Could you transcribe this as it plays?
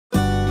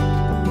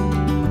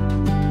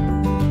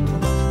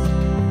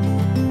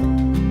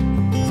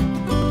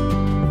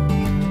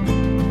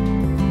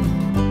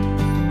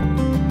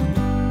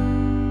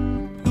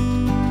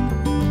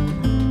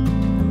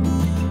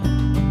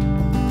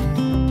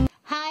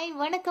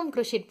வணக்கம்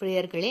crochet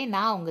பிரியர்களே,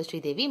 நான் உங்க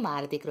ஸ்ரீதேவி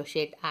மாருதி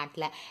crochet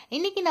ஆர்ட்ல.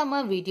 இன்னைக்கு நம்ம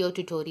வீடியோ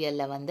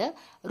டியூட்டோரியல்ல வந்து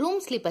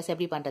ரூம் ஸ்லீப்பர்ஸ்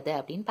எப்படி பண்றது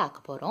அப்படின்னு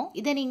பார்க்க போறோம்.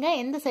 இதை நீங்க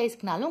எந்த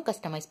சைஸ்க்குனாலும்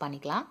கஸ்டமைஸ்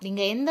பண்ணிக்கலாம்.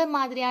 நீங்க எந்த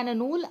மாதிரியான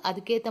நூல்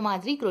அதுக்கேற்ற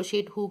மாதிரி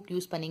crochet ஹூக்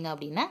யூஸ் பண்ணீங்க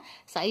அப்படின்னா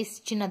சைஸ்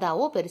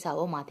சின்னதாவோ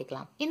பெருசாவோ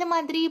மாத்திக்கலாம். இந்த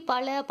மாதிரி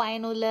பல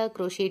பயனுள்ள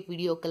crochet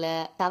வீடியோக்களை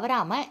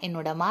தவறாம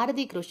என்னோட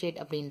மாருதி crochet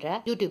அப்படின்ற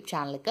யூடியூப்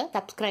சேனலுக்கு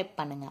சப்ஸ்கிரைப்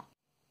பண்ணுங்க.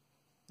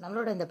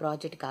 நம்மளோட இந்த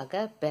ப்ராஜெக்டுக்காக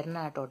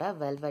பெர்னாட்டோட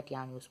வெல்வெட்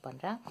யான் யூஸ்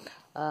பண்ணுறேன்.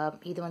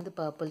 இது வந்து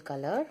பர்பிள்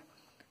கலர்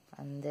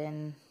அண்ட் தென்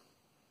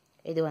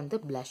இது வந்து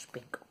ப்ளஷ்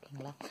பிங்க்.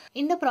 ஓகேங்களா,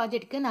 இந்த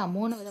ப்ராஜெக்ட்டுக்கு நான்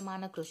 3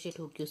 விதமான crochet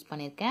ஹூக் யூஸ்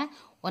பண்ணியிருக்கேன்.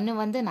 ஒன்று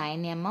வந்து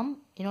 9 mm,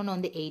 இன்னொன்று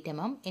வந்து 8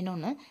 mm,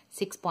 இன்னொன்று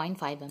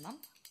 6.5 mm,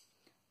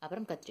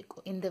 அப்புறம்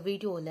கத்திரிக்கோல். இந்த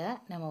வீடியோவில்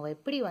நம்ம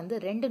எப்படி வந்து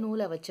 2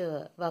 நூலை வச்சு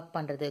ஒர்க்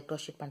பண்ணுறது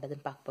crochet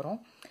பண்ணுறதுன்னு பார்க்க போகிறோம்.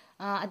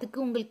 அதுக்கு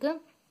உங்களுக்கு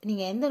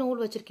நீங்கள் எந்த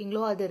நூல்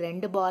வச்சுருக்கீங்களோ அது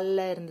 2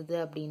 பாலில் இருந்தது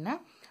அப்படின்னா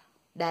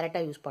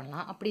டைரெக்டாக யூஸ்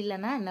பண்ணலாம். அப்படி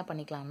இல்லைன்னா என்ன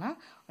பண்ணிக்கலாம்னா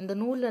அந்த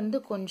நூல்லேருந்து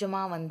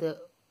கொஞ்சமாக வந்து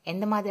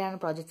எந்த மாதிரியான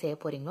ப்ராஜெக்ட் செய்ய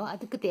போகிறீங்களோ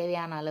அதுக்கு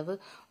தேவையான அளவு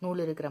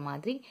நூல் இருக்கிற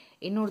மாதிரி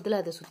இன்னொருத்தில்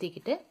அதை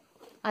சுற்றிக்கிட்டு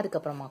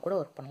அதுக்கப்புறமா கூட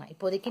ஒர்க் பண்ணலாம்.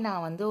 இப்போதைக்கு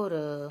நான் வந்து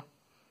ஒரு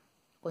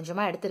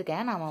கொஞ்சமாக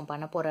எடுத்திருக்கேன். நான்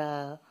பண்ண போகிற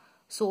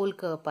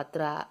சோலுக்கு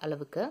பத்துற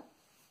அளவுக்கு.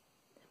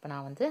 இப்போ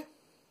நான் வந்து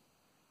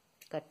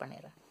கட்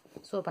பண்ணிடுறேன்.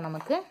 ஸோ இப்போ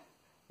நமக்கு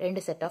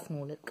 2 செட் ஆஃப்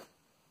நூல் இருக்குது.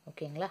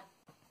 ஓகேங்களா,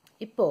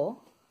 இப்போது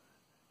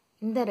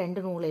இந்த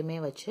 2 நூலையுமே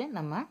வச்சு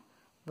நம்ம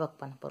ஒர்க்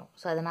பண்ண போகிறோம்.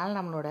 ஸோ அதனால்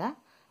நம்மளோட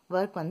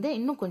ஒர்க் வந்து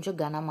இன்னும் கொஞ்சம்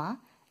கனமாக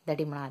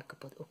தடிமனாக இருக்க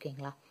போகுது.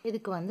 ஓகேங்களா,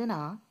 இதுக்கு வந்து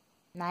நான்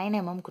 9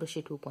 mm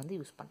crochet ஹூக் வந்து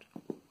யூஸ் பண்ணுறேன்.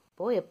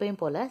 இப்போது எப்பயும்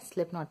போல்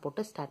ஸ்லிப் நாட்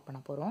போட்டு ஸ்டார்ட் பண்ண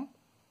போகிறோம்.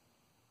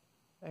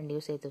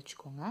 ரெண்டையும் சேர்த்து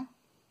வச்சுக்கோங்க.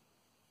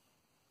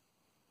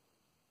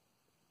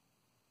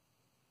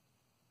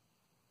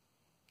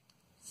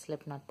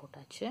 ஸ்லிப் நாட்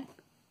போட்டாச்சு.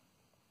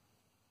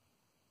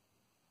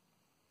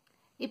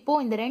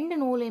 இப்போது இந்த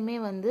 2 நூலையுமே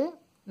வந்து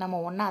நம்ம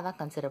ஒன்றா தான்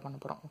கன்சிடர் பண்ண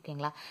போகிறோம்.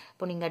 ஓகேங்களா,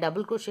 இப்போ நீங்கள்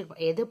டபுள் crochet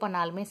எது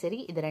பண்ணாலுமே சரி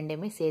இது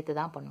ரெண்டையுமே சேர்த்து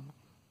தான் பண்ணணும்.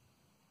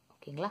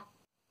 ஓகேங்களா,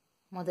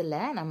 முதல்ல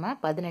நம்ம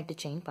 18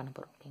 செயின் பண்ண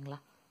போகிறோம். ஓகேங்களா,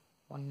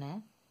 1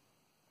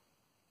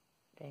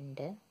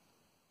 2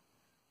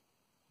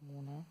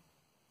 3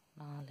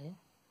 4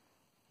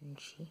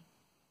 5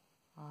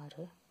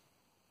 6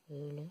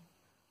 7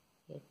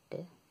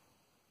 8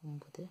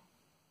 9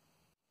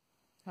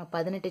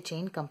 18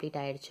 செயின்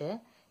கம்ப்ளீட் ஆகிடுச்சு.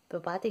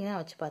 இப்போ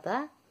பார்த்தீங்கன்னா வச்சு பார்த்தா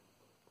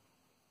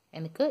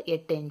எனக்கு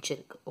 8 இன்ச்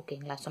இருக்குது.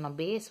 ஓகேங்களா, ஸோ நான்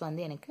பேஸ்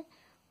வந்து எனக்கு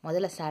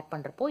முதல்ல ஸ்டார்ட்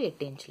பண்ணுறப்போ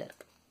 8 இன்ச்சில்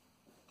இருக்குது.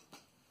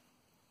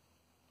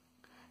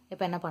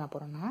 இப்போ என்ன பண்ண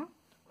போகிறோம்னா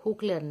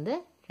ஹூக்கில் இருந்து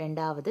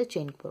 2வது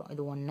செயினுக்கு போகிறோம்.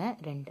 இது 1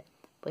 2.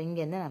 இப்போ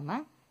இங்கேருந்து நம்ம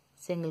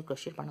சிங்கிள்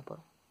crochet பண்ண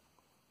போகிறோம்.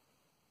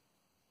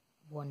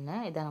 1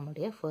 இதான்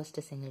நம்மளுடைய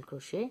ஃபர்ஸ்ட்டு சிங்கிள்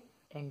crochet.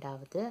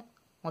 2வது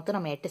மொத்தம்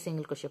நம்ம 8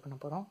 சிங்கிள் crochet பண்ண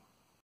போகிறோம்.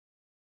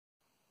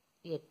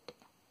 8.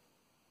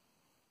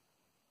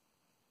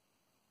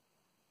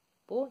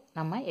 இப்போது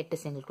நம்ம 8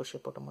 சிங்கிள் crochet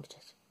போட்டு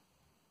முடிச்சாச்சு.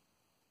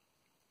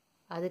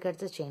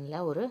 அதுக்கடுத்த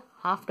செயினில் ஒரு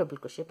ஹாஃப்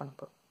டபுள் crochet பண்ண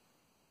போகிறோம்.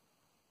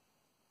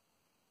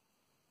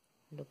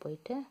 இதில்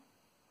போயிட்டு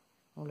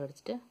நூல்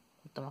எடுத்துட்டு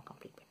மொத்தமாக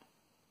கம்ப்ளீட் பண்ணும்.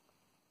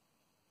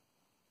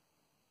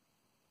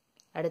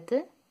 அடுத்து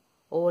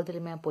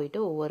ஒவ்வொருத்துலையுமே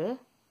போயிட்டு ஒவ்வொரு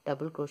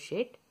டபுள்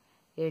crochet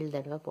 7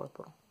 தடவை போட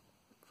போகிறோம்.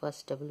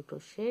 ஃபர்ஸ்ட் டபுள்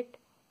crochet,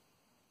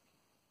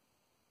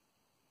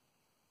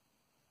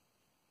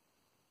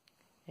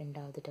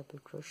 ரெண்டாவது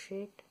டபுள்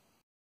crochet,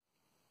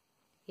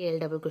 7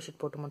 டபுள் crochet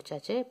போட்டு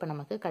முடிச்சாச்சு. இப்போ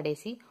நமக்கு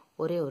கடைசி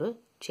ஒரே ஒரு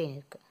செயின்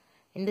இருக்குது.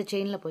 இந்த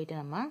செயினில் போயிட்டு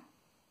நம்ம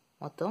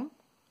மொத்தம்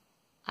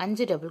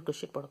 5 டபுள்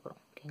crochet போட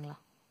போகிறோம். ஓகேங்களா,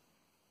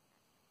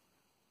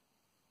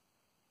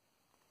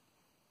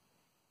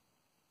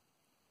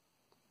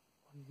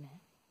 ஒன்று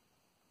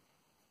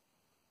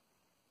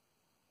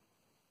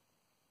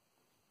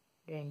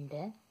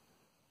 2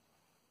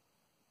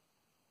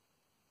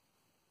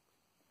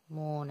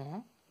 3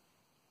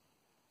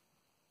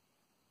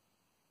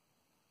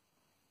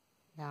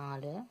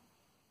 4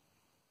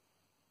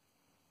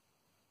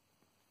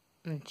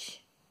 5.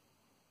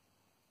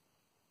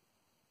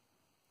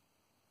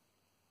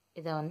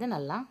 இதை வந்து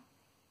நல்லா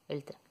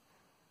இழுத்துறேன்.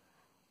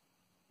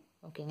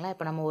 ஓகேங்களா,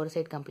 இப்போ நம்ம ஒரு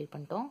சைடு கம்ப்ளீட்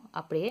பண்ணிட்டோம்.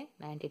 அப்படியே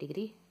 90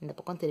 டிகிரி இந்த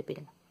பக்கம்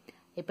திருப்பிடுங்க.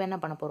 இப்போ என்ன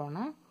பண்ண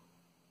போகிறோம்னா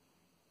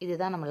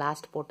இதுதான் நம்ம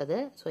லாஸ்ட் போட்டது.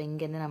 ஸோ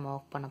இங்கேருந்து நம்ம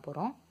ஒர்க் பண்ண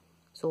போகிறோம்.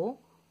 ஸோ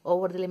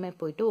ஒவ்வொருத்துலேயுமே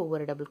போயிட்டு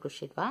ஒவ்வொரு டபுள்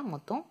crochet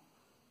மொத்தம்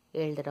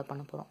 7 தடவை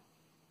பண்ண போகிறோம்.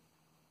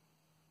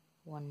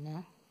 1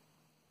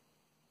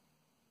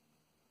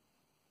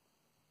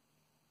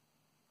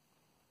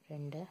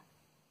 2.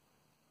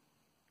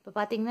 இப்போ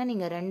பார்த்தீங்கன்னா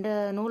நீங்கள் 2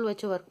 நூல்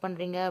வச்சு ஒர்க்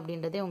பண்ணுறீங்க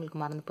அப்படின்றதே உங்களுக்கு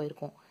மறந்து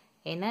போயிருக்கும்.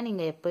 ஏன்னா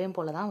நீங்கள் எப்பயும்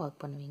போல தான் ஒர்க்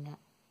பண்ணுவீங்க.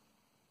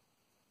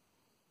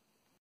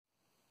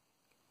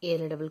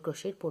 7 டபுள்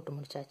crochet போட்டு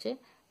முடிச்சாச்சு.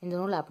 இந்த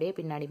நூல் அப்படியே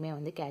பின்னாடியுமே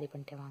வந்து கேரி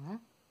பண்ணிட்டே வாங்க.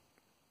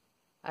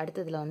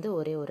 அடுத்ததில் வந்து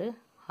ஒரே ஒரு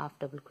ஹாஃப்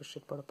டபுள்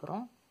crochet போட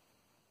போகிறோம்.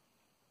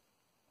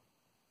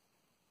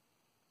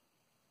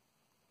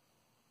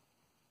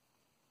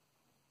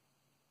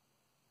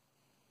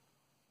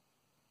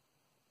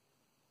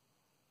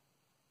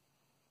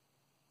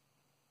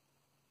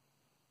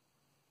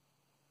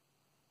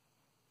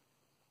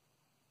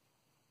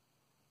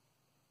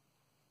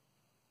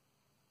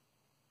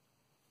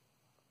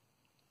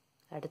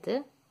 அடுத்து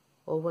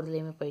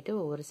ஒவ்வொருலையுமே போயிட்டு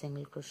ஒவ்வொரு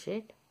சிங்கிள்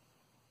crochet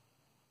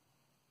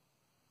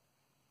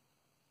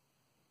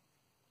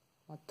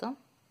மொத்தம்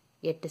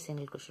 8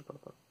 சிங்கிள் crochet போட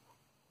போறோம்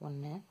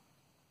 1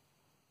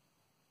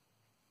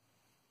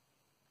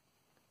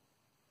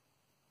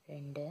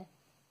 2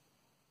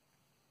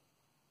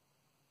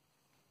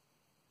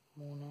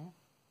 3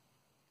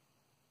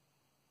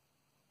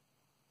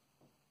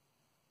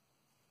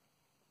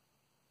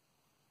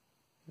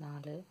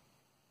 4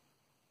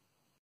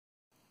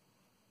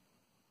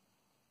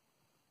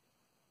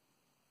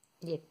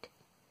 8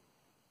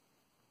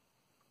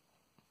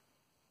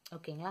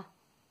 ஓகேங்களா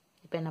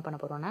இப்போ என்ன பண்ண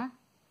போறோம்னா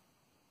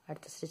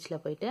அடுத்த ஸ்டிட்ச்ல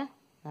போயிட்டு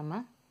நம்ம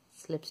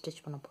ஸ்லிப்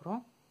ஸ்டிட்ச் பண்ண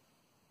போறோம்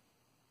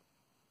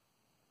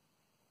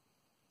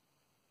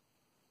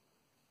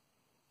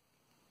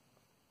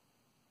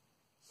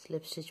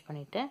ஸ்லிப் ஸ்டிட்ச்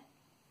பண்ணிட்டு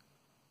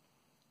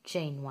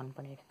செயின் 1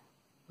 பண்ணிடுங்க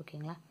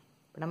ஓகேங்களா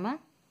இப்போ நம்ம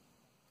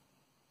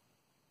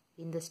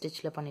இந்த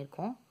ஸ்டிட்ச்ல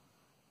பண்ணிருக்கோம்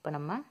இப்போ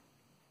நம்ம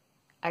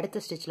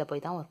அடுத்த ஸ்டிட்ச்ல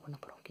போய் தான் வர்க் பண்ண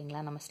போறோம்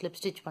ஓகேங்களா நம்ம ஸ்லிப்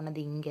ஸ்டிட்ச் பண்ணது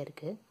இங்க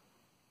இருக்கு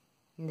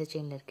இந்த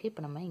செயின்ல இருக்கு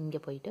இப்போ நம்ம இங்க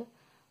போயிட்டு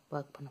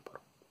வர்க் பண்ண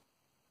போறோம்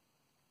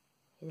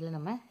இதுல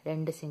நம்ம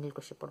ரெண்டு சிங்கிள்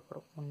crochet போட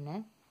போறோம் 1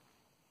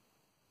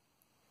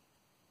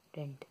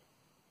 2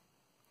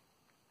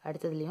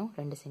 அடுத்ததுலயும்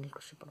ரெண்டு சிங்கிள்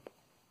crochet போட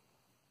போறோம்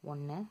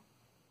 1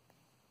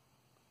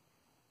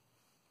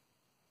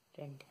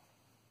 2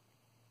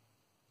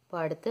 இப்போ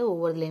அடுத்து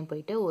ஒவ்வொருலையும்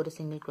போயிட்டு ஒரு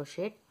சிங்கிள்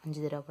crochet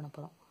 5 தடவை பண்ண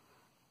போறோம்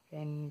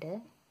 2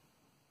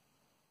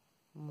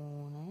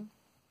 3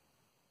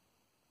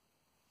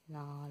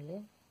 4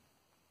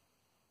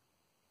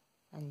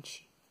 5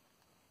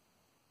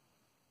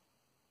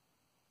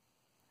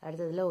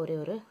 அடுத்ததுல ஒரே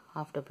ஒரு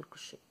half double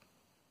crochet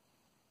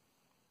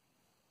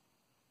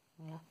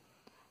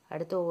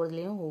அடுத்து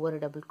ஒவ்வொருலையும் ஒவ்வொரு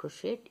double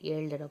crochet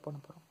 7 தடவை பண்ண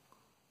போறோம்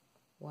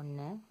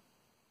 1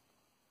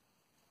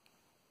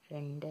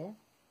 2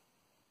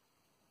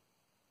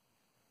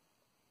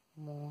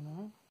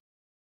 3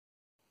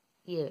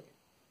 7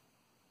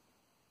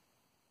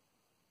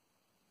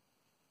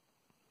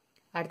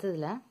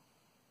 அடுத்ததுல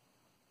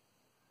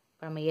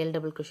நம்ம 7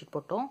 double crochet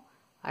போட்டோம்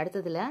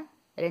அடுத்ததுல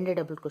 2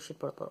 double crochet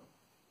போட போறோம்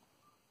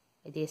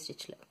இதே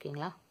ஸ்டிட்ச்ல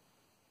ஓகேங்களா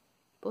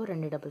இப்போ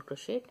 2 double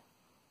crochet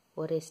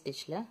ஒரே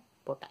ஸ்டிட்ச்ல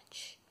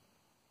போட்டாச்சு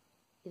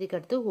இதுக்கு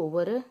அடுத்து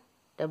ஒவ்வொரு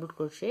double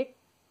crochet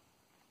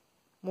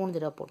 3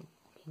 தடவை போடணும்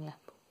ஓகேங்களா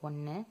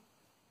 1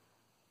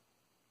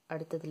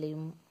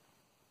 அடுத்ததுலயும்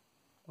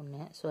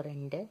 1 சோ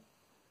 2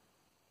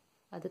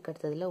 அதுக்கு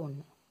அடுத்ததுல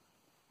 1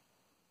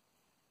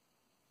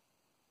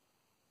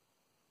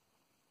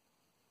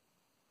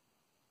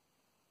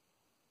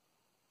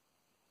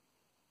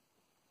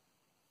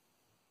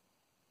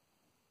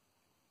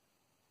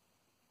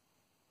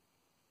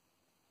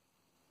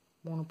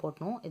 3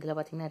 போடணும் இதுல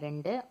பாத்தீங்கன்னா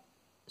 2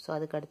 சோ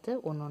அதுக்கு அடுத்து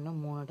 1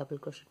 3 double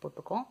crochet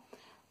போட்டுக்கோம்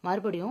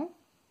மறுபடியும்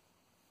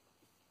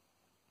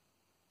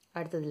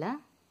அடுத்ததுல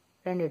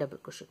 2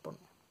 double crochet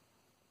போடணும்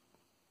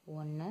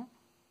 1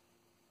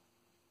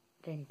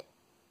 2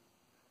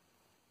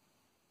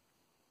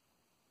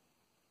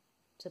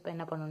 சோ இப்போ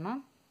என்ன பண்ணனும்னா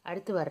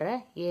அடுத்து வர்ற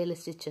 7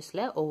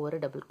 ஸ்டிச்சஸ்ல ஒவ்வொரு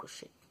double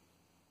crochet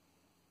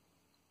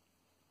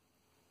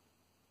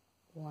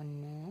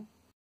 1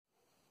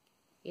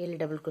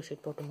 7 double crochet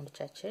போட்டு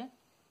முடிச்சாச்சு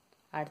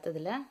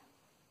அடுத்ததுல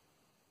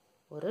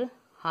ஒரு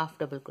half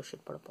double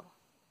crochet போட போறோம்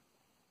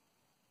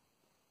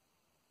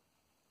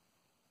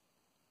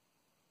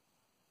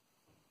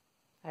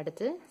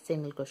அடுத்து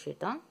single crochet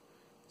தான்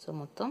சோ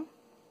மொத்தம்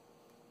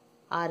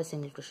 6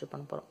 single crochet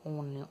பண்ண போறோம்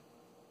ஒவ்வொண்ணையும்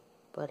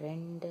இப்போ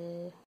 2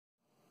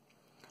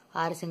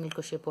 6 single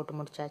crochet போட்டு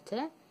முடிச்சாச்சு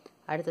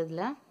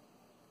அடுத்ததுல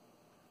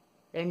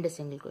 2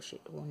 single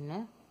crochet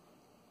 1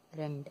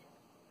 2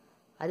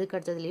 அதுக்கு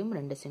அடுத்ததுலயும்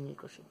 2 single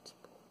crochet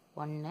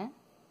 1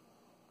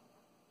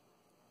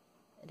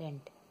 2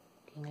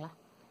 ஓகேங்களா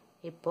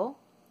இப்போ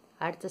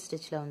அடுத்த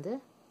ஸ்டிட்ச்ல வந்து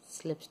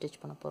ஸ்லிப் ஸ்டிட்ச்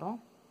பண்ண போறோம்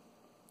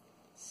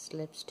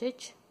ஸ்லிப்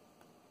ஸ்டிட்ச்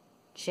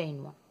செயின்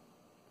 1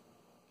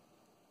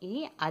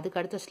 இனி அதுக்கு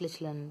அடுத்த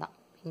ஸ்டிட்ச்ல இருந்து தான்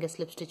இங்க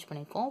ஸ்லிப் ஸ்டிட்ச்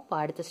பண்ணிருக்கோம் இப்போ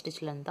அடுத்த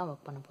ஸ்டிட்ச்ல இருந்து தான்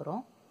வர்க் பண்ண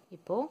போறோம்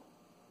இப்போ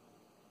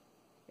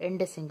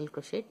 2 சிங்கிள்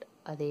crochet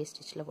அதே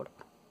ஸ்டிட்ச்ல போட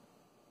போறோம்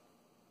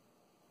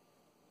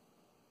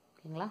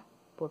ஓகேங்களா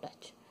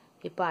போட்டாச்சு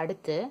இப்போ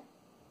அடுத்து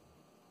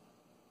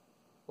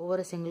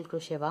ஒவ்வொரு சிங்கிள்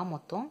crochetவா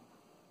மொத்தம்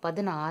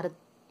 16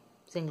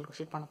 single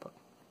crochet பண்ண போறோம்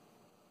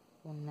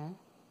 1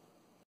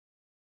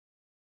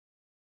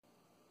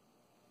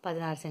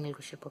 16 single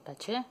crochet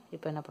போட்டாச்சு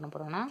இப்போ என்ன பண்ண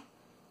போறோம்னா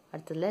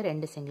அடுத்ததுல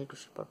 2 single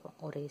crochet போட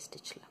போறோம் ஒரே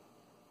ஸ்டிட்ச்ல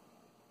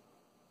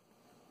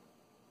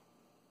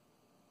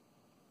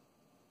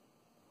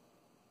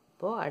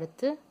இப்போ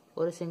அடுத்து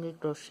ஒரு single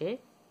crochet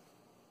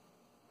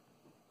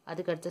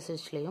அதுக்கு அடுத்த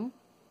ஸ்டிட்ச்லயும்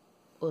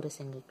ஒரு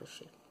single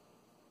crochet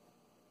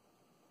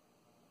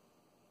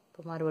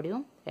இப்போ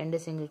மறுபடியும் 2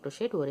 single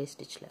crochet ஒரே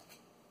ஸ்டிட்ச்ல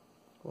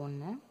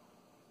 1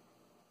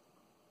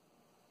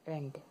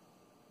 2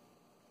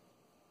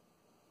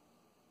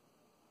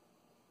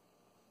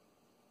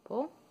 இப்போ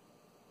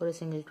ஒரு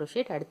single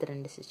crochet அடுத்த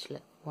 2 ஸ்டிட்ச்ல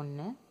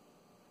 1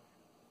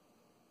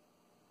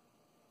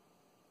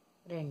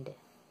 2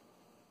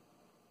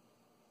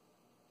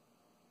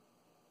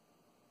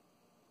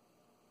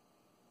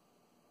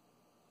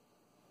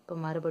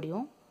 இப்போ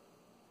மறுபடியும்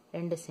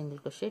 2 சிங்கிள்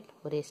crochet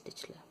ஒரே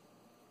ஸ்டிச்சில்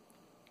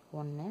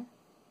 1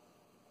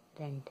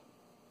 2.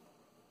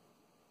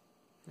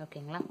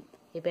 ஓகேங்களா?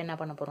 இப்போ என்ன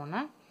பண்ண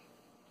போகிறோம்னா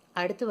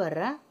அடுத்து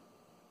வர்ற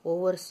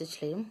ஒவ்வொரு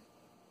ஸ்டிச்லேயும்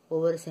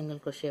ஒவ்வொரு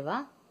சிங்கிள்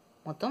crochetவாக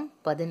மொத்தம்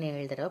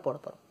 17 தடவை போட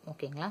போகிறோம்.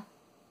 ஓகேங்களா?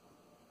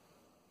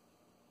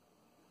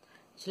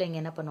 ஆக்சுவலாக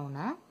இங்கே என்ன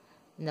பண்ணுவோம்னா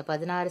இந்த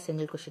 16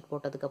 சிங்கிள் crochet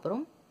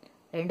போட்டதுக்கப்புறம்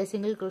 2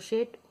 சிங்கிள்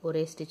crochet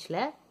ஒரே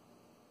ஸ்டிச்சில்,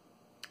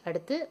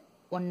 அடுத்து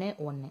 1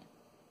 1,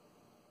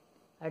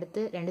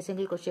 அடுத்து 2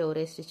 சிங்கிள் crochet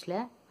ஒரே ஸ்டிச்சில்,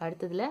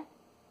 அடுத்ததில்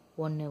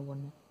 1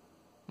 1,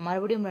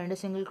 மறுபடியும் 2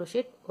 சிங்கிள்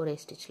crochet ஒரே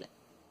ஸ்டிச்சில்.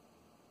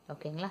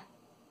 ஓகேங்களா?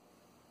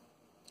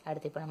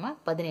 அடுத்து இப்போ நம்ம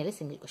 17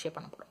 சிங்கிள் crochet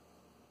பண்ண போகிறோம்.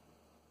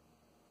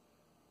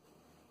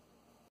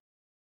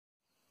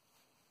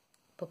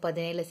 இப்போ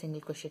 17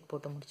 சிங்கிள் crochet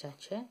போட்டு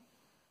முடிச்சாச்சு.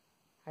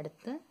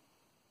 அடுத்து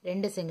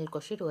 2 சிங்கிள்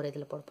crochet ஒரு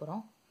இதில் போட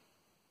போகிறோம்.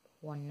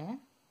 1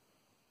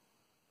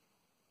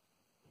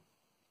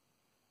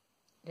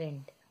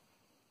 2.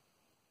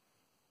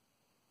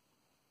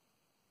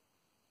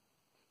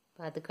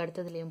 இப்போ அதுக்கு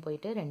அடுத்ததுலேயும்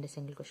போயிட்டு 2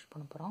 சிங்கிள் crochet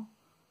பண்ண போகிறோம்.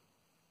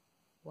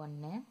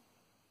 1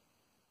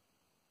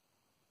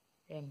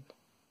 2.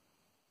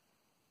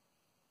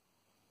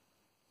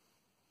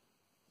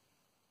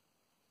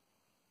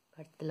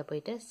 அடுத்ததில்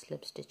போயிட்டு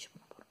ஸ்லிப் ஸ்டிச்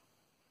பண்ண போகிறோம்.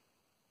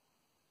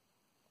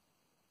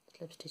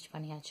 ஸ்லிப் ஸ்டிச்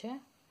பண்ணியாச்சு.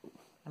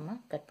 நம்ம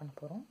கட் பண்ண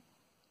போகிறோம்.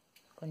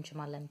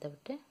 கொஞ்சமாக லென்த்தை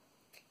விட்டு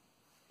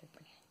கட்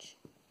பண்ணியாச்சு.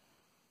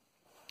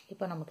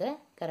 இப்போ நமக்கு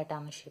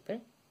கரெக்டான ஷேப்பு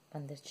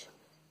வந்துருச்சு.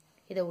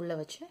 இதை உள்ளே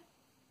வச்சு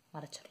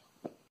மறைச்சிடலாம்.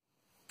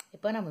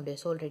 இப்போ நம்மளுடைய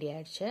சோல் ரெடி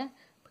ஆகிடுச்சு.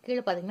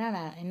 கீழே பார்த்தீங்கன்னா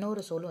நான்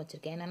இன்னொரு சோலும்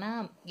வச்சுருக்கேன். என்னென்னா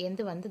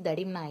எந்த வந்து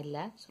தடிமனா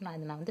இல்லை. ஸோ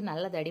நான் வந்து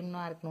நல்லா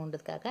தடிமனாக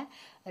இருக்கணுன்றதுக்காக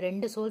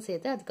 2 சோல்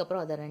சேர்த்து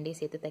அதுக்கப்புறம் அதை 2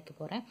 சேர்த்து தைக்க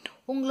போகிறேன்.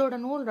 உங்களோட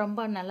நூல்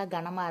ரொம்ப நல்லா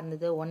கனமாக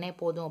இருந்தது, ஒன்றே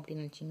போதும்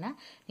அப்படின்னு நினச்சிங்கன்னா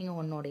நீங்கள்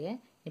ஒன்றோடைய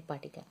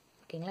நிப்பாட்டிக்கலாம்.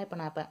 ஓகேங்களா? இப்போ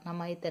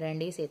நம்ம இதை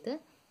 2 சேர்த்து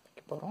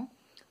தைக்க போகிறோம்.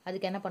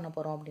 அதுக்கு என்ன பண்ண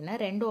போகிறோம் அப்படின்னா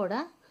 2ஓட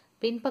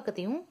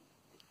பின்பக்கத்தையும்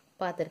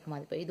பார்த்துருக்க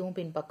மாதிரி, இப்போ இதுவும்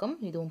பின்பக்கம்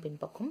இதுவும்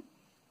பின்பக்கம்,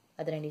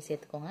 அது 2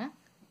 சேர்த்துக்கோங்க.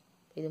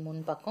 இது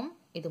முன்பக்கம்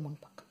இது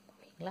முன்பக்கம்.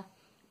 ஓகேங்களா?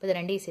 இப்போ இது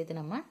 2 சேர்த்து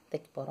நம்ம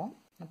தைக்க போகிறோம்.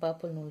 நான்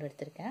பர்பிள் நூல்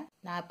எடுத்திருக்கேன்.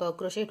 நான் இப்போ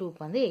crochet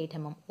ஹூக் வந்து 8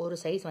 mm, ஒரு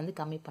சைஸ் வந்து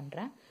கம்மி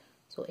பண்ணுறேன்.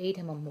 ஸோ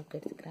 8 mm ஹூக்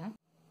எடுத்துக்கிறேன்.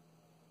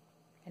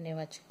 எண்ணெய்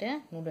வச்சுட்டு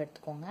நூல்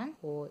எடுத்துக்கோங்க.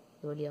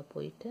 இது வழியாக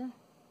போயிட்டு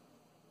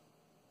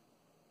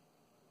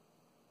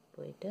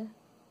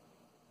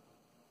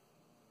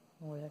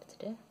நூல்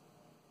எடுத்துட்டு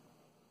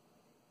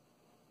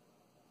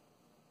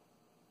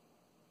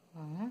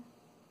வாங்க.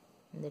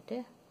 வந்துட்டு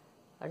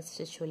அடுத்த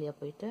ஸ்டிச் வழியாக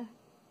போயிட்டு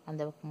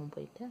அந்த பக்கமும்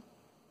போயிட்டு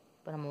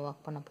இப்போ நம்ம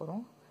ஒர்க் பண்ண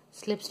போகிறோம்.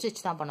 ஸ்லிப்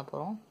ஸ்டிச் தான் பண்ண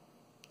போகிறோம்.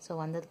 ஸோ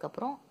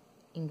வந்ததுக்கப்புறம்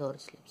இங்கே ஒரு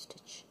ஸ்லிப்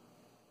ஸ்டிச்,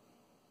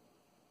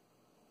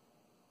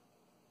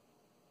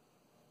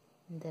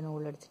 இந்த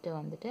நூல் எடுத்துகிட்டு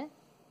வந்துட்டு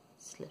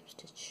ஸ்லிப்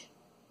ஸ்டிச்.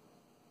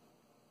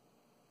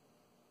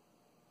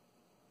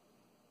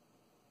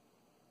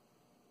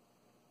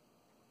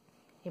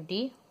 இப்படி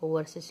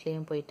ஒவ்வொரு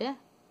ஸ்டிச்லேயும் போயிட்டு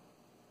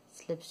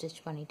ஸ்லிப்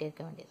ஸ்டிச் பண்ணிகிட்டே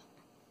இருக்க வேண்டியது.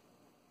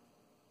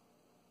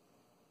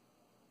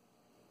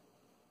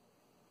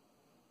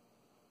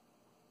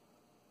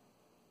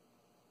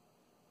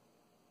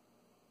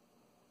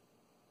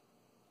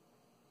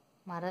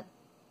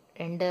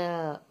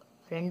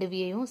 ரெண்டு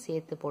வியையும்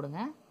சேர்த்து போடுங்க.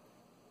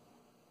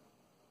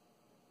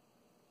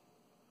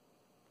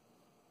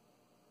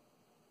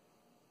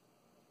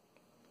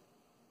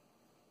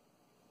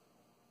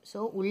 ஸோ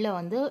உள்ளே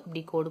வந்து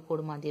இப்படி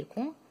கோடு மாதிரி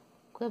இருக்கும்,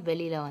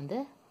 வெளியில் வந்து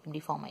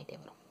இப்படி ஃபார்ம் ஆகிட்டே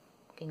வரும்.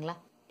 ஓகேங்களா?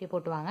 இப்படி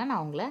போட்டு வாங்க.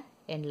 நான் உங்களை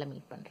எண்டில்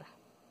மீட் பண்ணுறேன்.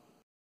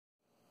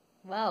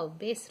 வாவ்,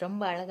 பேஸ்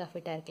ரொம்ப அழகாக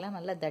ஃபிட்டாக இருக்கலாம்.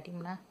 நல்லா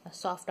தடிமனா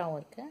சாஃப்டாகவும்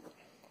இருக்குது.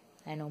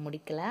 நான் இன்னும்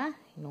முடிக்கலை,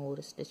 இன்னும்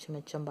ஒரு ஸ்டிச்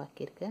மிச்சம்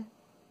பாக்கி இருக்குது.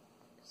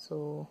 ஸோ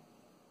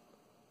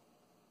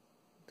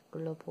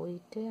இதுக்குள்ளே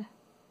போயிட்டு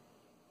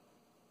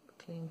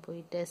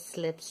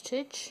ஸ்லிப்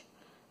ஸ்டிச்.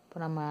 இப்போ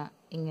நம்ம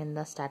இங்கேருந்து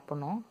தான் ஸ்டார்ட்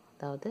பண்ணோம்.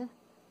 அதாவது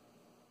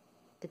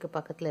இதுக்கு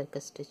பக்கத்தில் இருக்க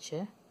ஸ்டிச்சு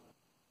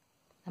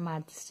நம்ம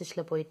அடுத்த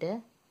ஸ்டிச்சில் போயிட்டு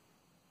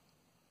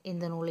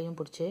இந்த நூலையும்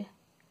பிடிச்சி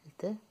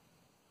எடுத்து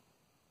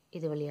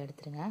இது வழியாக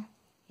எடுத்துருங்க.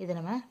 இதை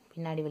நம்ம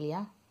பின்னாடி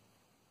வழியாக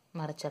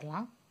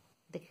மறைச்சிடலாம்.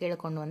 இது கீழே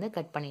கொண்டு வந்து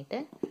கட் பண்ணிவிட்டு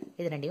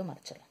இது 2ஐயும்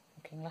மறைச்சிடலாம்.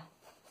 ஓகேங்களா?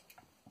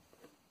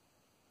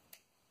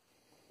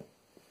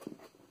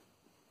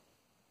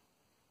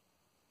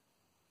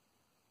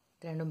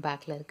 ரெண்டும்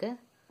பேக்கில் இருக்குது.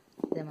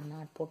 இதை நம்ம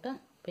நாட் போட்டு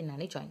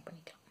பின்னாடி ஜாயின்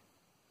பண்ணிக்கலாம்.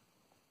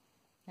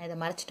 நான் இதை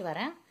மறைச்சிட்டு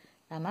வரேன்.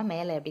 நம்ம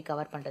மேலே எப்படி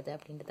கவர் பண்ணுறது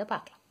அப்படின்றத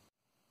பார்க்கலாம்.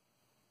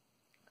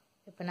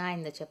 இப்போ நான்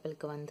இந்த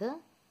செப்பலுக்கு வந்து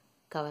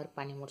கவர்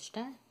பண்ணி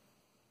முடிச்சிட்டேன்.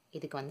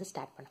 இதுக்கு வந்து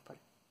ஸ்டார்ட் பண்ண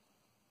போகிறேன்.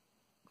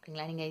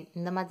 ஓகேங்களா? நீங்கள்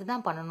இந்த மாதிரி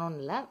தான்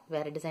பண்ணணும்னு இல்லை,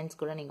 வேறு டிசைன்ஸ்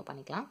கூட நீங்கள்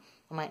பண்ணிக்கலாம்.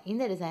 நம்ம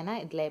இந்த டிசைனை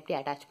இதில் எப்படி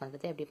அட்டாச்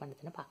பண்ணுறது எப்படி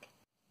பண்ணுறதுன்னு பார்க்கலாம்.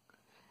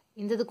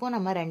 இந்ததுக்கும்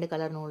நம்ம 2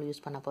 கலர் நூல்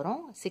யூஸ் பண்ண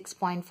போகிறோம்.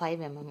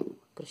 6.5 mm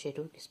crochet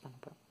டூல் யூஸ் பண்ண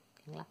போகிறோம்.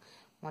 ஓகேங்களா?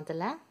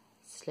 முதல்ல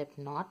ஸ்லிப்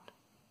நாட்.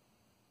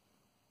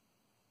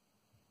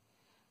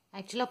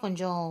 ஆக்சுவலாக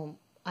கொஞ்சம்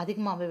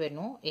அதிகமாகவே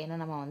வேணும். ஏன்னா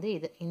நம்ம வந்து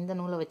இந்த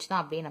நூலை வச்சு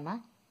தான் அப்படியே நம்ம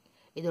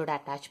இதோட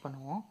அட்டாச்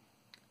பண்ணுவோம்.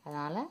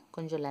 அதனால்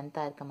கொஞ்சம்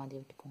லென்த்தாக இருக்க மாதிரி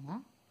விட்டுக்கோங்க.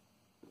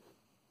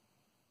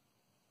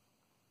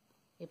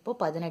 இப்போ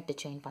 18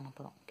 செயின் பண்ண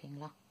போகிறோம்.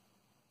 ஓகேங்களா?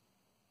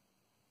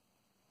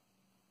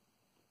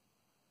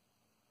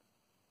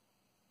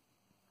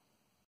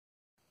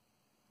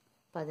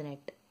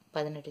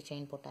 பதினெட்டு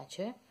செயின்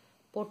போட்டாச்சு.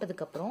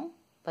 போட்டதுக்கப்புறம்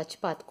வச்சு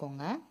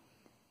பார்த்துக்கோங்க.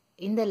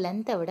 இந்த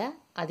லென்த்தை விட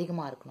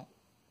அதிகமாக இருக்கணும்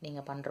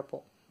நீங்கள் பண்ணுறப்போ.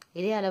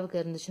 இதே அளவுக்கு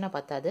இருந்துச்சுன்னா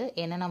பத்தாது.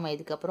 ஏன்னா நம்ம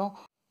இதுக்கப்புறம்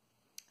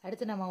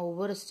அடுத்து நம்ம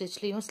ஒவ்வொரு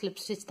ஸ்டிச்லேயும்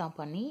ஸ்லிப் ஸ்டிச் தான்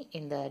பண்ணி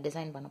இந்த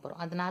டிசைன் பண்ண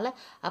போகிறோம். அதனால்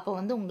அப்போ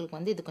வந்து உங்களுக்கு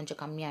வந்து இது கொஞ்சம்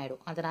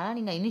கம்மியாகிடும். அதனால்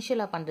நீங்கள்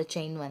இனிஷியலாக பண்ணுற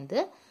செயின் வந்து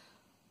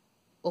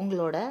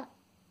உங்களோட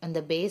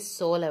அந்த பேஸ்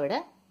சோலை விட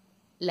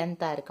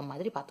லென்த்தாக இருக்க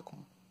மாதிரி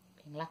பார்த்துக்கோங்க.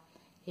 ஓகேங்களா?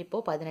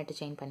 இப்போது 18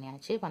 செயின்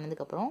பண்ணியாச்சு.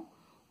 பண்ணதுக்கப்புறம்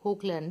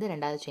ஹூக்கில் இருந்து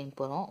 2வது செயின்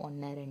போகிறோம்.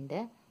 1 2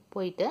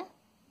 போயிட்டு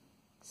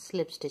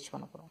ஸ்லிப் ஸ்டிச்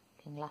பண்ண போகிறோம்.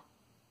 ஓகேங்களா?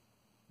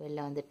 வெளில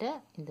வந்துட்டு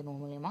இந்த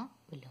நூல் மூலயமா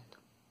வெளில வந்துடும்.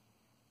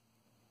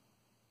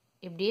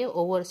 இப்படியே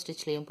ஒவ்வொரு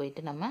ஸ்டிச்லேயும்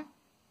போயிட்டு நம்ம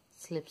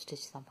ஸ்லிப்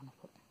ஸ்டிச் தான் பண்ண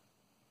போகிறோம்.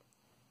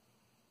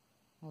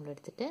 நூல்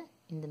எடுத்துட்டு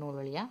இந்த நூல்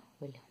வழியாக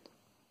வெளில வந்துடும்.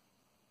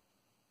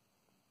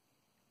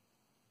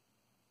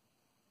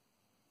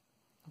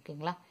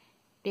 ஓகேங்களா?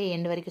 இப்படியே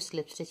எண்டு வரைக்கும்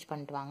ஸ்லிப் ஸ்டிச்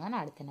பண்ணிட்டு வாங்க.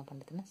 நான் அடுத்து என்ன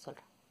பண்ணுறதுன்னு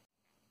சொல்கிறேன்.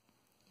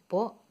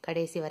 இப்போது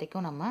கடைசி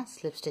வரைக்கும் நம்ம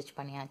ஸ்லிப் ஸ்டிச்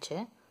பண்ணியாச்சு.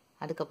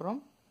 அதுக்கப்புறம்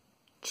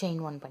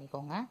செயின் 1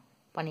 பண்ணிக்கோங்க.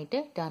 பண்ணிவிட்டு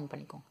டர்ன்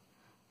பண்ணிக்கோங்க.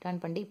 டர்ன்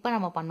பண்ணிட்டு இப்போ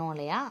நம்ம பண்ணோம்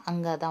இல்லையா,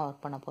 அங்கே தான்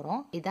ஒர்க் பண்ண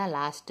போகிறோம். இதுதான்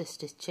லாஸ்ட்டு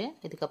ஸ்டிச்சு.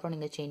 இதுக்கப்புறம்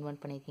நீங்கள் செயின் 1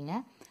 பண்ணியிருக்கீங்க.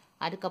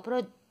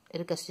 அதுக்கப்புறம்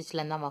இருக்க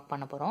ஸ்டிச்சில் தான் ஒர்க்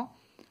பண்ண போகிறோம்.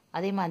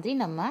 அதே மாதிரி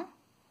நம்ம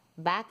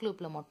பேக்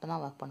லூப்பில் மட்டும்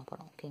தான் ஒர்க் பண்ண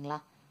போகிறோம். ஓகேங்களா?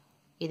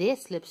 இதே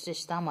ஸ்லிப்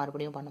ஸ்டிச் தான்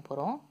மறுபடியும் பண்ண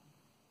போகிறோம்.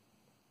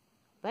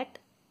 பட்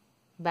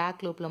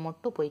பேக் லூப்பில்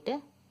மட்டும் போயிட்டு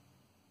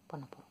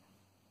பண்ண போகிறோம்.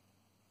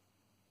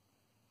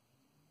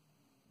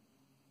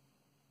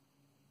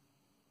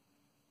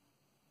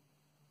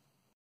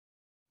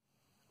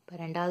 இப்போ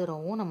 2வது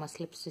ரோவும் நம்ம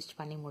ஸ்லிப் ஸ்டிச்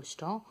பண்ணி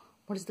முடிச்சிட்டோம்.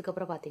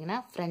 முடிச்சதுக்கப்புறம் பார்த்தீங்கன்னா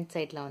ஃப்ரண்ட்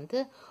சைடில் வந்து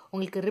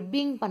உங்களுக்கு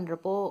ரிப்பிங்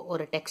பண்ணுறப்போ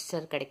ஒரு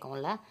டெக்ஸ்டர்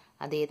கிடைக்கும்ல,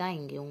 அதே தான்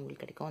இங்கேயும்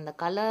உங்களுக்கு கிடைக்கும். இந்த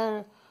கலர்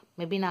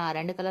மேபி நான்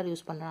 2 கலர்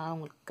யூஸ் பண்ணுறதுனால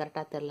உங்களுக்கு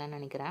கரெக்டாக தெரிலன்னு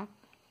நினைக்கிறேன்.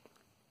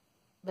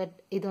 பட்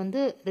இது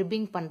வந்து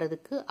ரிப்பிங்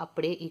பண்ணுறதுக்கு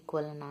அப்படியே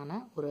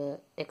ஈக்குவலான ஒரு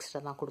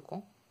டெக்ஸ்டர் தான்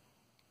கொடுக்கும்.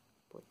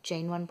 இப்போ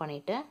செயின் 1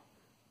 பண்ணிவிட்டு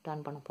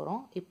டர்ன் பண்ண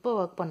போகிறோம். இப்போ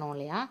ஒர்க் பண்ணோம்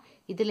இல்லையா,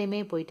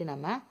 இதுலேயுமே போயிட்டு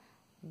நம்ம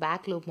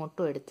பேக் லூப்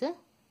மட்டும் எடுத்து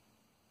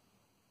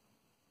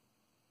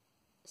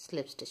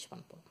ஸ்லிப் ஸ்டிச்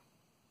பண்ண போகிறோம்.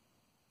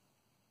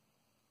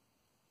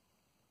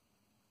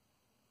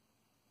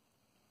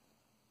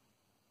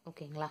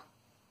 ஓகேங்களா?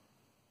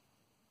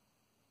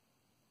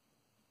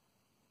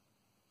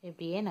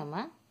 இப்படியே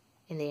நம்ம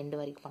இந்த எண்டு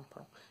வரைக்கும் பண்ண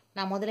போகிறோம்.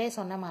 நான் முதலே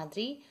சொன்ன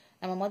மாதிரி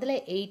நம்ம முதல்ல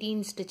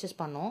 18 ஸ்டிச்சஸ்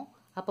பண்ணோம்.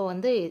 அப்போ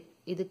வந்து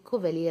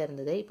இதுக்கும் வெளியே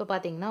இருந்தது. இப்போ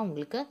பார்த்தீங்கன்னா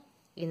உங்களுக்கு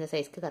இந்த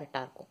சைஸ்க்கு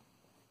கரெக்டாக இருக்கும்.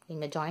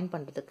 நீங்கள் ஜாயின்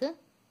பண்ணுறதுக்கு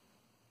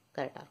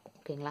கரெக்டாக இருக்கும்.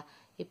 ஓகேங்களா?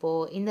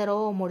 இப்போது இந்த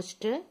ரோவை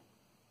முடிச்சுட்டு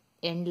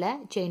எண்டில்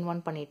செயின்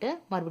 1 பண்ணிவிட்டு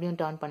மறுபடியும்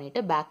டர்ன்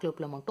பண்ணிவிட்டு பேக்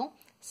லூப்பில் மட்டும்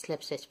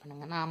ஸ்லிப் ஸ்டிச்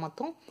பண்ணுங்கள். நான்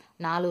மொத்தம்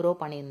 4 ரோ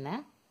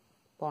பண்ணியிருந்தேன்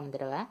போன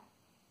தடவை.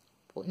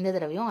 இந்த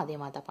தடவையும் அதே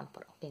மாதிரி தான் பண்ண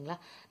போகிறோம். ஓகேங்களா?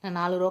 நான்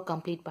 4 ரோ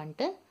கம்ப்ளீட்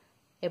பண்ணிட்டு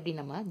எப்படி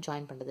நம்ம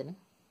ஜாயின் பண்ணுறதுன்னு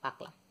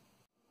பார்க்கலாம்.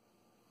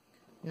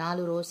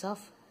 4 ரோஸ்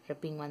ஆஃப்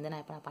ரிப்பிங் வந்து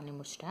நான் இப்போ பண்ணி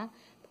முடிச்சிட்டேன்.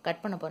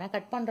 கட் பண்ண போகிறேன்.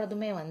 கட்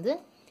பண்ணுறதுமே வந்து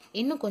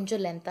இன்னும்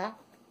கொஞ்சம் லென்த்தாக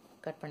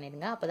கட்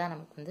பண்ணிடுங்க. அப்போ தான்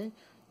நமக்கு வந்து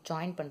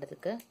ஜாயின்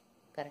பண்ணுறதுக்கு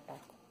கரெக்டாக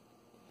இருக்கும்.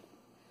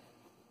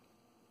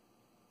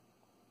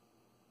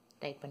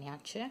 டைட்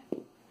பண்ணியாச்சு.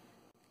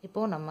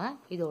 இப்போது நம்ம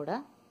இதோட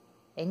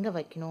எங்கே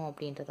வைக்கணும்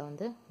அப்படின்றத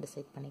வந்து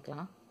டிசைட்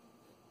பண்ணிக்கலாம்.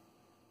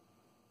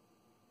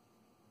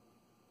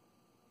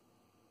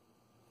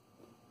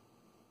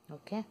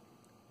 ஓகே.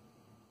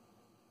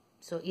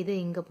 ஸோ இது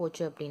இங்கே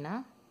போச்சு அப்படின்னா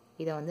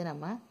இதை வந்து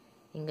நம்ம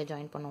இங்கே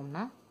ஜாயின்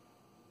பண்ணோம்னா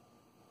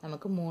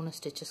நமக்கு 3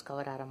 ஸ்டிச்சஸ்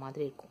கவர் ஆகிற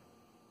மாதிரி இருக்கும்.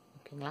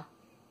 ஓகேங்களா?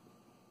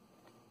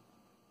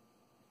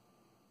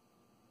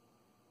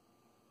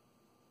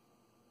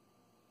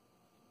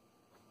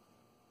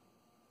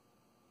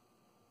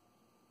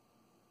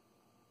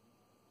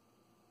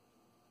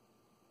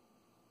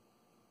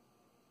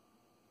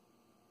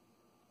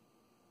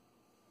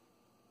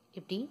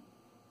 இப்படி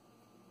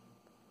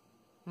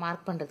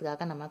மார்க்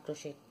பண்ணுறதுக்காக நம்ம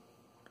crochet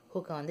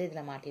ஹூக்கை வந்து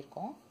இதில்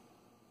மாட்டியிருக்கோம்.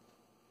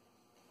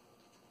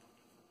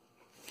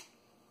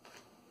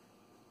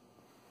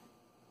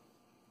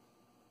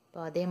 இப்போ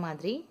அதே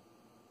மாதிரி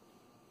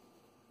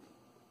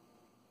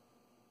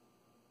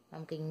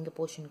நமக்கு இங்கே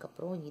போர்ஷனுக்கு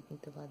அப்புறம்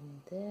இது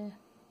வந்து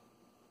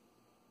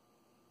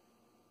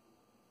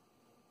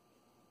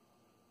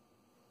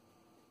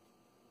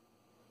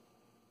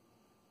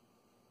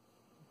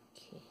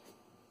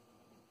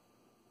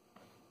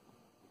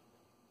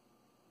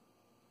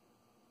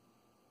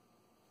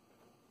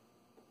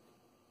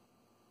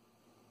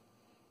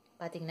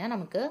பார்த்தீங்கன்னா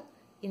நமக்கு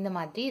இந்த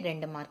மாதிரி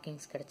 2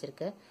 மார்க்கிங்ஸ்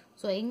கிடச்சிருக்கு.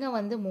 ஸோ இங்கே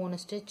வந்து 3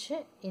 ஸ்டிச்சு,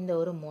 இந்த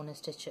ஒரு 3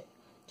 ஸ்டிச்சு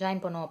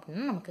ஜாயின் பண்ணோம்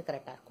அப்படின்னா நமக்கு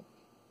கரெக்டாக இருக்கும்.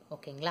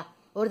 ஓகேங்களா?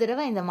 ஒரு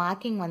தடவை இந்த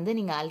மார்க்கிங் வந்து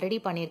நீங்கள் ஆல்ரெடி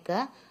பண்ணியிருக்க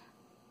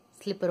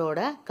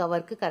ஸ்லிப்பரோட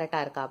கவருக்கு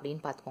கரெக்டாக இருக்கா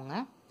அப்படின்னு பார்த்துக்கோங்க.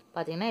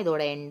 பார்த்தீங்கன்னா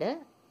இதோட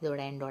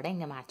எண்டோட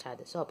இங்கே மேட்ச்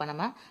ஆகுது. ஸோ அப்போ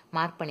நம்ம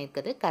மார்க்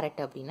பண்ணியிருக்கிறது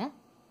கரெக்ட் அப்படின்னு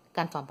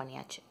கன்ஃபார்ம்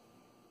பண்ணியாச்சு.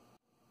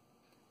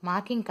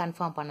 மார்க்கிங்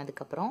கன்ஃபார்ம்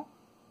பண்ணதுக்கப்புறம்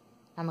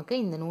நமக்கு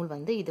இந்த நூல்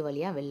வந்து இது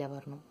வழியாக வெளில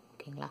வரணும்.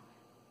 ஓகேங்களா?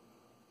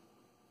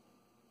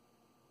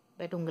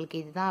 பட் உங்களுக்கு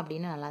இதுதான்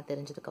அப்படின்னு நல்லா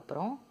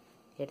தெரிஞ்சதுக்கப்புறம்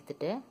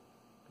எடுத்துகிட்டு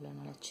உள்ள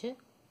நுழைச்சி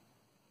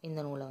இந்த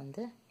நூலை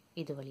வந்து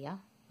இது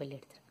வழியாக வெளியே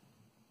எடுத்துருங்க.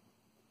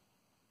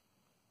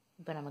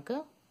 இப்போ நமக்கு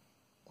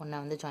ஒன்றை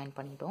வந்து ஜாயின்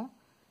பண்ணிட்டோம்.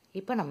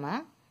 இப்போ நம்ம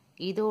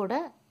இதோட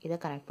இதை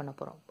கனெக்ட் பண்ண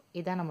போகிறோம்.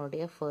 இதுதான்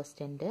நம்மளுடைய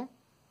ஃபர்ஸ்ட் எண்டு.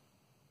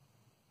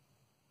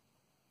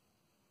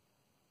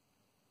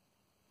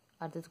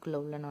 அடுத்ததுக்குள்ளே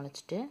உள்ள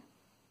நுழைச்சிட்டு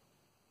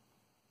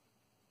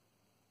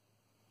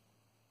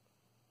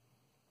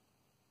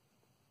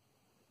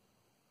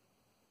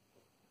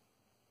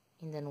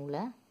இந்த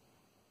நூலை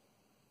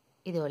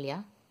இது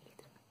வழியாக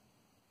இழுத்துருங்க.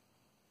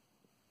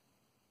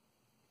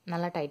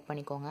 நல்லா டைட்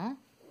பண்ணிக்கோங்க.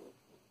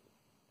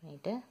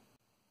 பண்ணிட்டு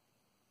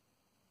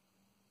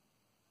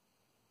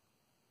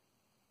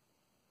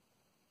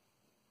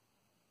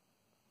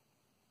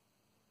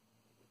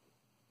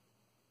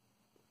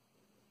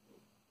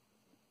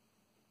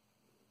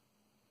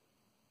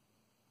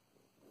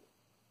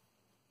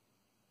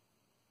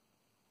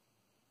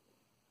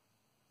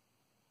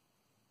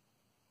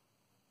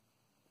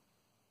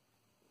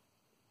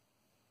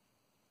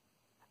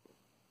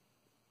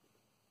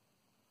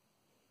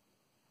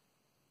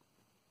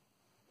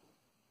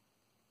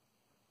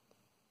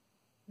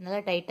நல்லா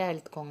டைட்டாக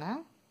இழுத்துக்கோங்க.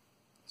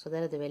 ஸோ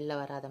தட் அது வெளில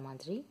வராத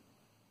மாதிரி.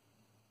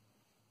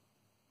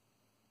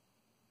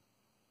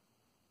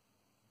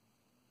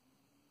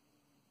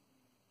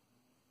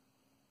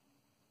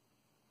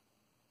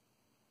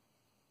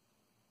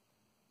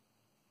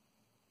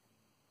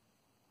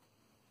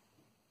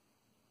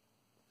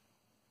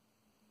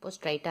 இப்போ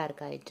ஸ்ட்ரைட்டாக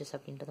இருக்கா எட்ஜஸ்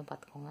அப்படின்றதும்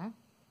பார்த்துக்கோங்க.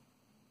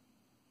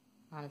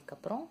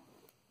 அதுக்கப்புறம்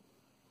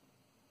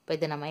இப்போ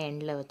இதை நம்ம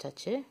எண்டில்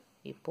வச்சாச்சு.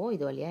 இப்போது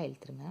இது வழியாக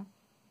இழுத்துருங்க.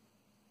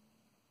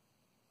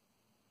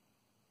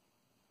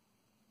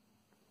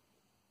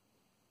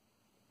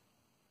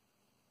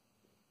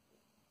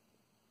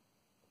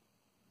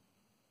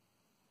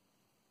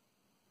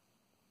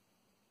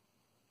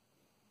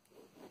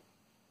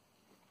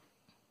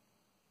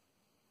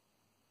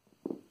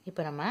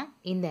 இப்போ நம்ம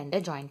இந்த எண்டை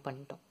ஜாயின்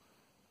பண்ணிட்டோம்.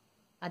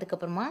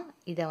 அதுக்கப்புறமா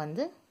இதை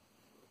வந்து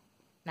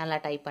நல்லா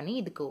டைப் பண்ணி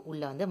இதுக்கு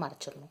உள்ளே வந்து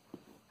மறைச்சிடணும்.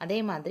 அதே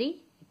மாதிரி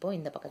இப்போது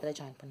இந்த பக்கத்தில்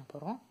ஜாயின் பண்ண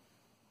போகிறோம்.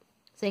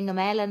 ஸோ இங்கே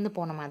மேலேருந்து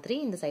போன மாதிரி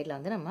இந்த சைடில்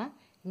வந்து நம்ம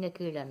இங்கே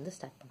கீழேருந்து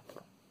ஸ்டார்ட் பண்ண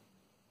போகிறோம்.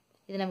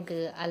 இது நமக்கு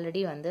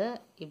ஆல்ரெடி வந்து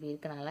இப்படி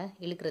இருக்கனால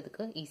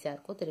இழுக்கிறதுக்கு ஈஸியாக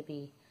இருக்கும். திருப்பி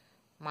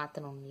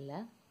மாற்றணும்னு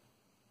இல்லை.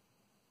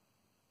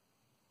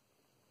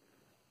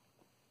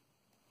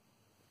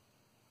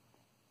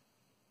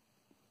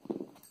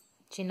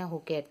 சின்ன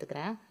ஹூக்கே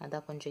எடுத்துக்கிறேன்.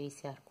 அதான் கொஞ்சம்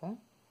ஈஸியாக இருக்கும்.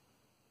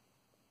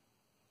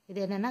 இது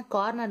என்னென்னா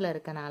கார்னரில்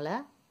இருக்கனால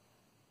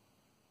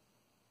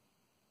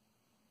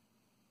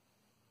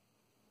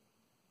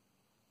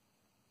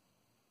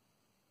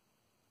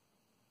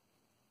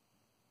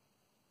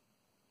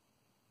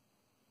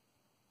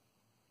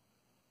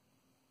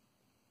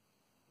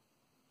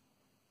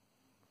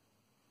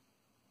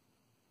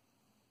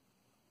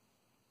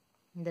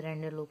இந்த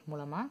 2 லூப்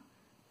மூலமாக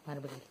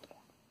மறுபடியும் எடுத்துக்குவோம்.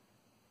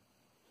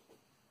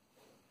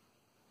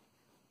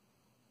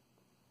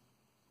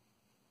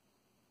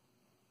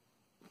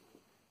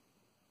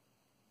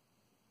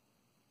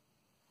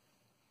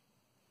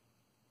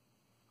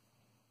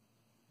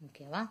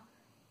 ஓகேவா?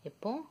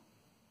 இப்போ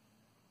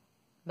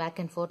பேக்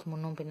அண்ட் ஃபோர்த்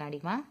முன்னும்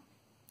பின்னாடியுமா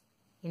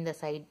இந்த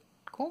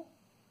சைடுக்கும்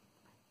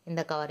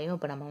இந்த கவரையும்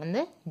இப்போ நம்ம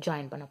வந்து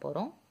ஜாயின் பண்ண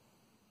போகிறோம்.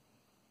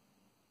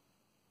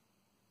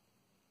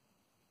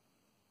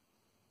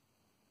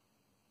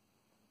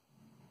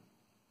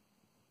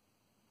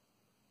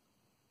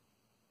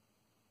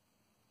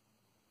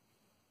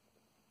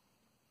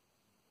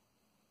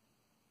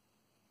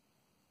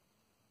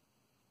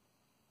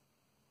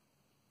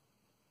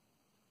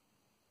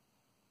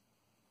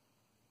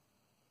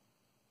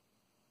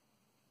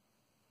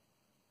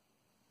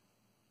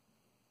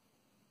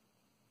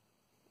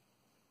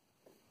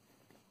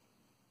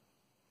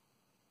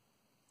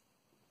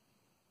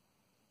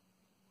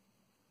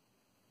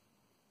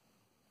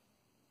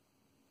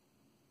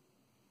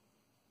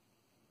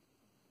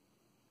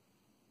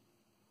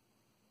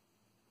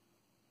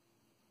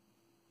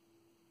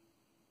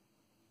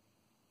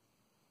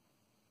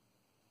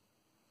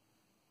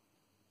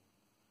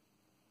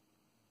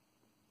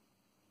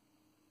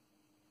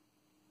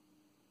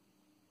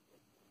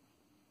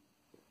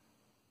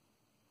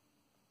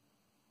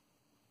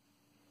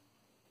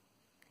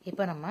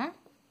 இப்போ நம்ம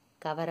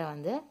கவரை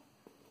வந்து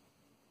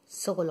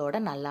சோலோட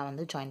நல்லா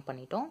வந்து ஜாயின்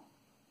பண்ணிட்டோம்.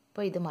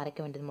 இப்போ இது மறைக்க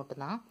வேண்டியது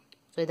மட்டும்தான்.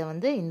 ஸோ இதை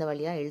வந்து இந்த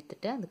வழியாக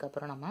இழுத்துட்டு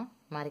அதுக்கப்புறம் நம்ம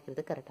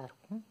மறைக்கிறது கரெக்டாக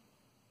இருக்கும்.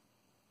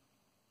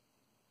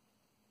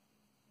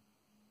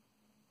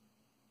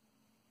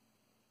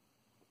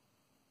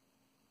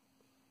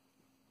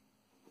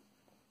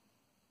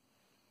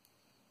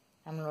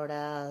 நம்மளோட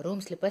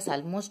ரூம் ஸ்லிப்பர்ஸ்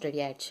ஆல்மோஸ்ட்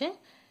ரெடி ஆயிடுச்சு.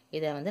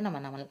 இதை வந்து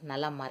நம்ம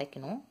நல்லா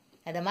மறைக்கணும்.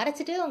 அதை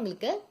மறைச்சிட்டு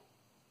உங்களுக்கு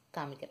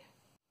காமிக்கிறேன்.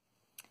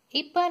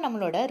 இப்போ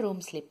நம்மளோட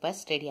ரூம் ஸ்லிப்பர்ஸ்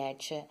ரெடி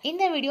ஆயிடுச்சு.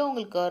 இந்த வீடியோ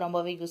உங்களுக்கு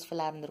ரொம்பவே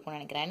யூஸ்ஃபுல்லாக இருந்திருக்கும்னு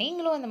நினைக்கிறேன்.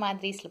 நீங்களும் இந்த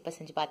மாதிரி ஸ்லிப்பர்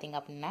செஞ்சு பார்த்தீங்க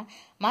அப்படின்னா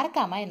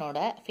மறக்காமல் என்னோட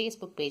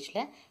ஃபேஸ்புக்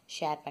பேஜில்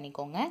ஷேர்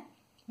பண்ணிக்கோங்க.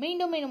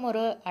 மீண்டும்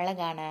ஒரு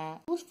அழகான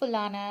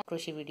யூஸ்ஃபுல்லான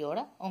crochet வீடியோட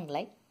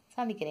உங்களை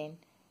சந்திக்கிறேன்.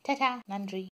 டாடா, நன்றி.